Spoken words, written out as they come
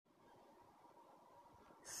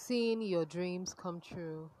Seeing your dreams come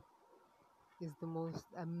true is the most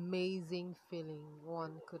amazing feeling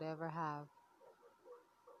one could ever have.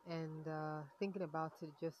 And thinking about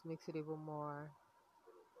it just makes it even more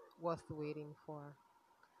worth waiting for,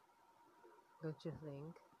 don't you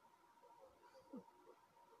think?